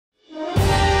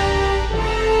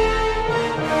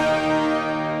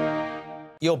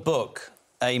Your book,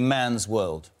 A Man's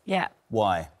World. Yeah.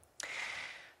 Why?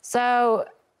 So,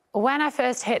 when I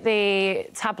first hit the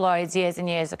tabloids years and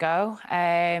years ago,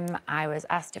 I was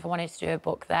asked if I wanted to do a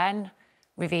book then,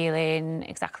 revealing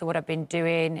exactly what I've been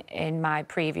doing in my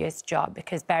previous job,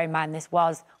 because bear in mind, this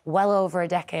was well over a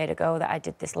decade ago that I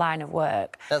did this line of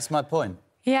work. That's my point.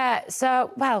 Yeah,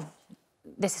 so, well,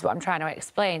 this is what I'm trying to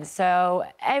explain. So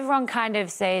everyone kind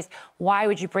of says, why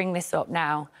would you bring this up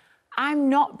now? I'm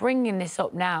not bringing this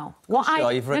up now.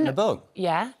 You've written a book.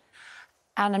 Yeah.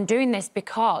 And I'm doing this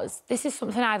because this is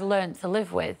something I've learned to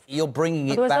live with. You're bringing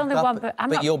it back up,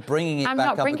 but you're bringing it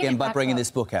back up again by bringing this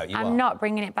book out. I'm not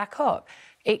bringing it back up.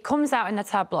 It comes out in the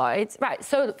tabloids. Right,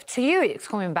 so to you, it's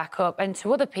coming back up, and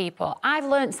to other people, I've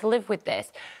learned to live with this.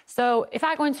 So if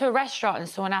I go into a restaurant and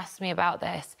someone asks me about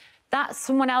this, that's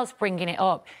someone else bringing it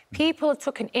up. People have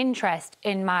took an interest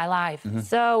in my life.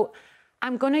 So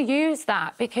I'm going to use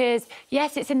that because,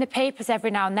 yes, it's in the papers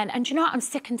every now and then. And do you know what I'm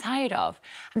sick and tired of?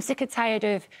 I'm sick and tired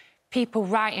of people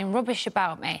writing rubbish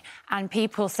about me and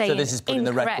people saying... So this is putting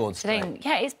the record straight?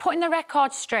 Yeah, it's putting the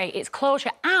record straight. It's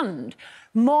closure. And,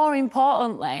 more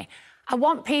importantly, I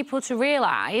want people to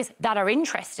realise that are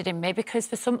interested in me, because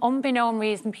for some unbeknown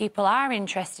reason people are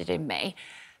interested in me,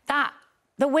 that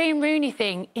the Wayne Rooney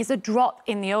thing is a drop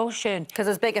in the ocean. Because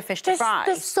there's bigger fish to fry.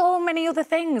 There's so many other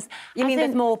things. You mean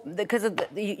there's more... Because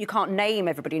you can't name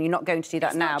everybody and you're not going to do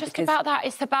that now. It's not just about that.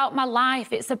 It's about my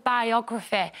life. It's a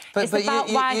biography. But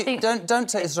don't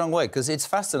take this the wrong way, because it's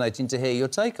fascinating to hear your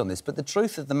take on this. But the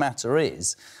truth of the matter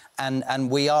is, and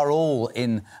we are all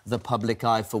in the public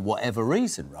eye for whatever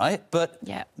reason, right? But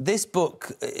this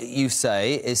book, you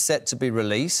say, is set to be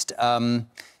released.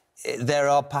 There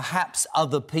are perhaps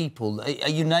other people. Are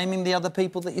you naming the other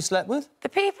people that you slept with? The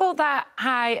people that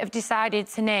I have decided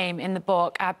to name in the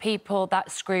book are people that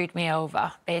screwed me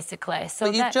over, basically. So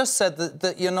but you've just said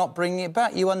that you're not bringing it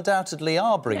back. You undoubtedly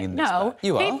are bringing this back.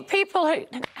 You are. People who...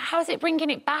 How's it bringing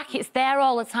it back? It's there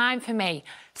all the time for me.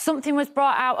 Something was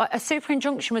brought out, a super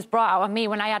injunction was brought out on me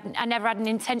when I never had an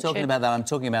intention. Talking about that, I'm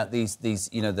talking about these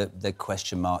you know, the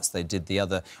question marks they did the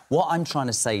other... What I'm trying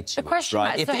to say to you is,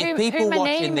 right, if people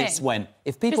watching this went...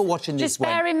 If people watching this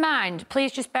went... Just bear in mind,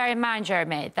 please just bear in mind,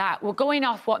 Jeremy, that we're going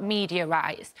off what media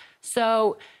writes.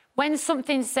 So when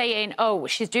something's saying, oh,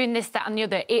 she's doing this, that and the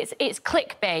other, it's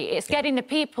clickbait, it's getting the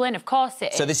people in, of course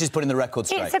it is. So this is putting the record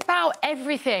straight? It's about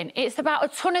everything. It's about a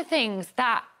ton of things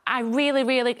that I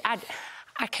really...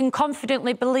 I can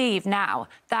confidently believe now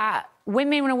that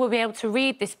women will be able to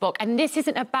read this book, and this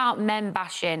isn't about men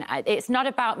bashing. It's not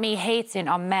about me hating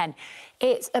on men.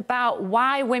 It's about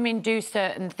why women do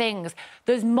certain things.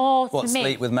 There's more to me. What,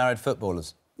 sleep with married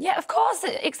footballers? Yeah, of course,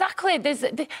 exactly.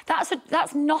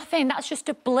 That's nothing. That's just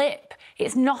a blip.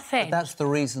 It's nothing. But that's the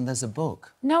reason there's a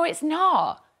book. No, it's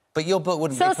not. But your book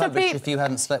wouldn't be published if you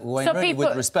hadn't slept with Wayne Rooney,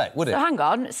 with respect, would it? So hang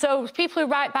on. So people who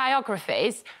write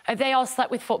biographies, have they all slept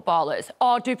with footballers?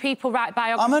 Or do people write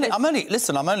biographies...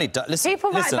 Listen, I'm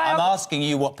asking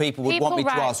you what people would want me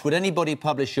to ask. Would anybody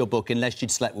publish your book unless you'd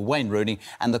slept with Wayne Rooney?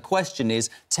 And the question is,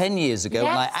 10 years ago, and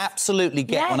I absolutely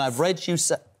get when I've read you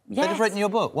say... They'd have written your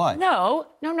book. Why? No.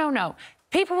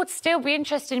 People would still be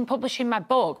interested in publishing my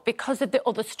book because of the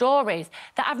other stories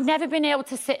that I've never been able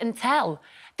to sit and tell.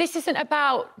 This isn't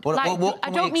about... I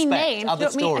don't mean names. Other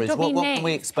stories. What can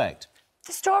we expect?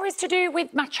 The stories to do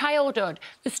with my childhood,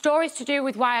 the stories to do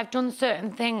with why I've done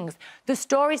certain things, the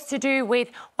stories to do with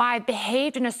why I've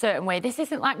behaved in a certain way. This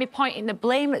isn't like me pointing the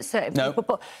blame at certain people,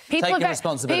 but people taking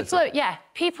responsibility.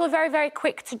 People are very, very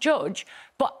quick to judge,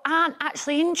 but aren't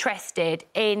actually interested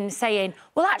in saying,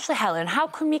 well, actually, Helen, how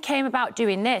come you came about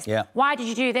doing this? Yeah. Why did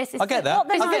you do this? I get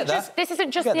that. This isn't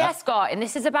just the escorting.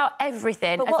 This is about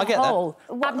everything as a whole.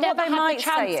 I've never had the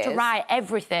chance to write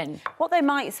everything. What they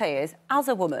might say is, as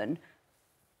a woman,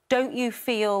 don't you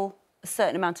feel a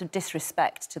certain amount of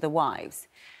disrespect to the wives?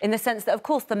 In the sense that, of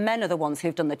course, the men are the ones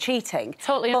who've done the cheating.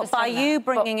 Totally understand. But by you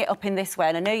bringing it up in this way,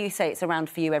 and I know you say it's around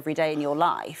for you every day in your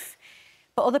life,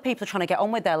 but other people are trying to get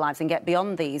on with their lives and get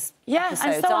beyond these episodes,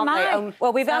 and so aren't am they?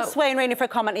 Well, we've asked Wayne Rooney for a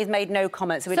comment. He's made no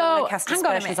comment, so we don't want to cast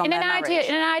aspersions on their marriage.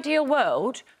 In an ideal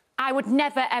world, I would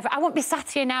never, ever... I wouldn't be sat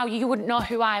here now, you wouldn't know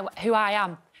who I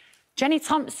am. Jenny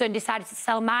Thompson decided to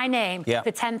sell my name for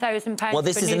 £10,000. Well,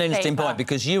 this is an interesting point,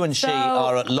 because you and she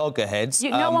are at loggerheads.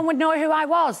 No one would know who I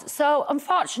was. So,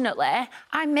 unfortunately,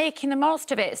 I'm making the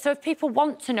most of it. So if people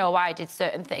want to know why I did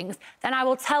certain things, then I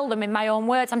will tell them in my own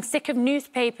words. I'm sick of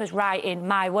newspapers writing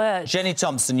my words. Jenny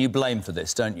Thompson, you blame for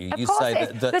this, don't you? Of course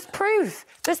there's proof.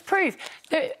 There's proof.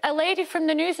 A lady from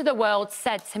the News of the World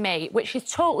said to me, which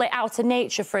is totally out of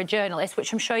nature for a journalist,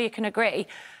 which I'm sure you can agree,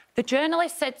 the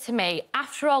journalist said to me,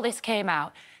 after all this came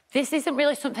out, this isn't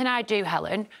really something I do,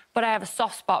 Helen, but I have a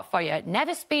soft spot for you.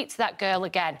 Never speak to that girl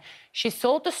again. She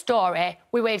sold the story.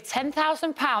 We waved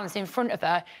 £10,000 in front of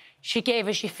her. She gave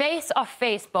us your face off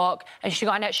Facebook, and she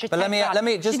got an extra. But let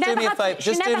me just do me a favour.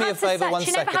 Just do me a favour 1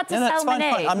 second. She never had to sell my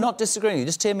name. I'm not disagreeing with you.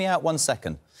 Just hear me out 1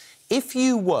 second. If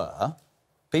you were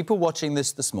people watching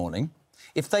this morning,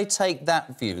 if they take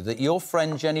that view that your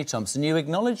friend Jenny Thompson, you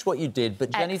acknowledge what you did,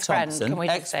 but Jenny Thompson,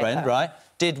 ex-friend, right,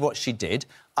 did what she did,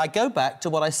 I go back to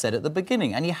what I said at the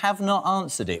beginning, and you have not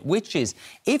answered it, which is,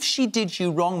 if she did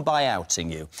you wrong by outing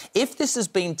you, if this has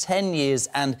been 10 years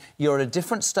and you're at a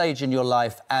different stage in your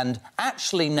life and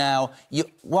actually now,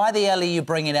 why the hell are you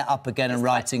bringing it up again and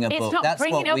writing a book? That's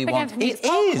what we want. It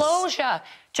is. Closure,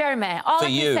 Jeremy. All I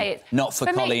can say is... not for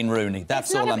Colleen Rooney.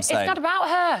 That's all I'm saying. It's not about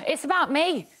her. It's about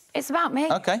me. It's about me.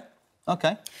 OK.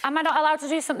 OK. Am I not allowed to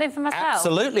do something for myself?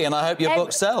 Absolutely, and I hope your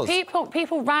book sells.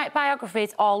 People write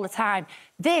biographies all the time.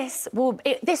 This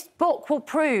book will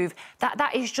prove that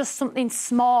that is just something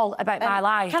small about my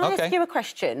life. Can I ask you a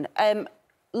question?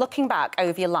 Looking back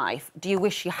over your life, do you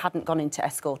wish you hadn't gone into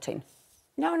escorting?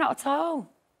 No, not at all.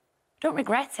 Don't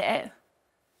regret it.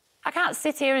 I can't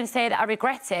sit here and say that I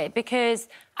regret it because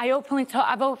I've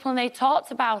openly talked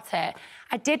about it.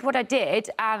 I did what I did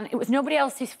and it was nobody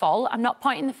else's fault. I'm not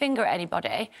pointing the finger at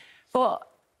anybody, but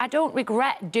I don't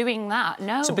regret doing that,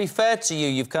 no. To be fair to you,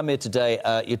 you've come here today,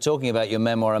 you're talking about your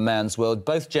memoir, A Man's World.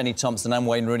 Both Jenny Thompson and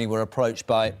Wayne Rooney were approached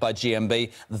by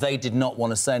GMB. They did not want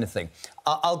to say anything.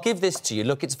 I'll give this to you.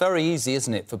 Look, it's very easy,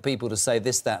 isn't it, for people to say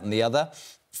this, that and the other.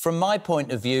 From my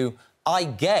point of view, I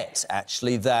get,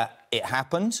 actually, that it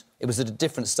happened. It was at a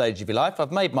different stage of your life.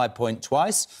 I've made my point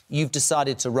twice. You've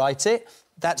decided to write it.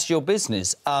 That's your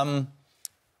business.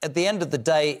 At the end of the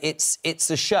day, it's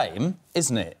a shame,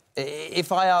 isn't it?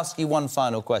 If I ask you one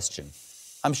final question,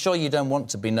 I'm sure you don't want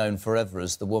to be known forever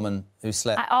as the woman who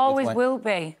slept with I always will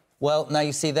be. Well, now,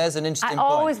 you see, there's an interesting point. I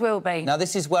always will be. Now,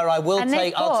 this is where I will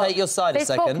take... I'll take your side a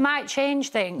second. This book might change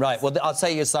things. Right, well, I'll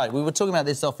take your side. We were talking about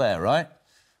this off-air, right?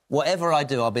 Whatever I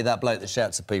do, I'll be that bloke that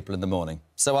shouts at people in the morning.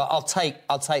 So I'll take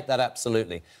that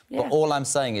absolutely. Yeah. But all I'm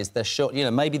saying is they're short... You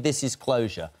know, maybe this is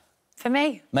closure. For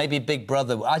me. Maybe Big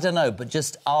Brother... I don't know, but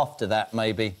just after that,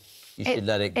 maybe you should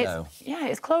let it go. Yeah,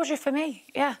 it's closure for me,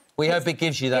 yeah. We hope it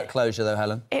gives you that closure, though,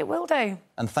 Helen. It will do.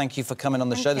 And thank you for coming on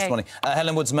the show this morning.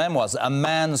 Helen Wood's memoirs, A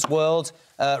Man's World,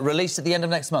 released at the end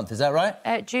of next month, is that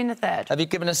right? June the 3rd. Have you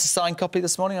given us a signed copy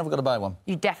this morning? I've got to buy one.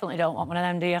 You definitely don't want one of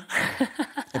them, do you?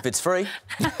 If it's free.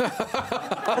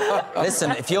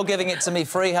 Listen, if you're giving it to me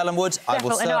free, Helen Wood, I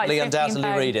will certainly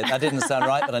undoubtedly read it. That didn't sound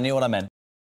right, but I knew what I meant.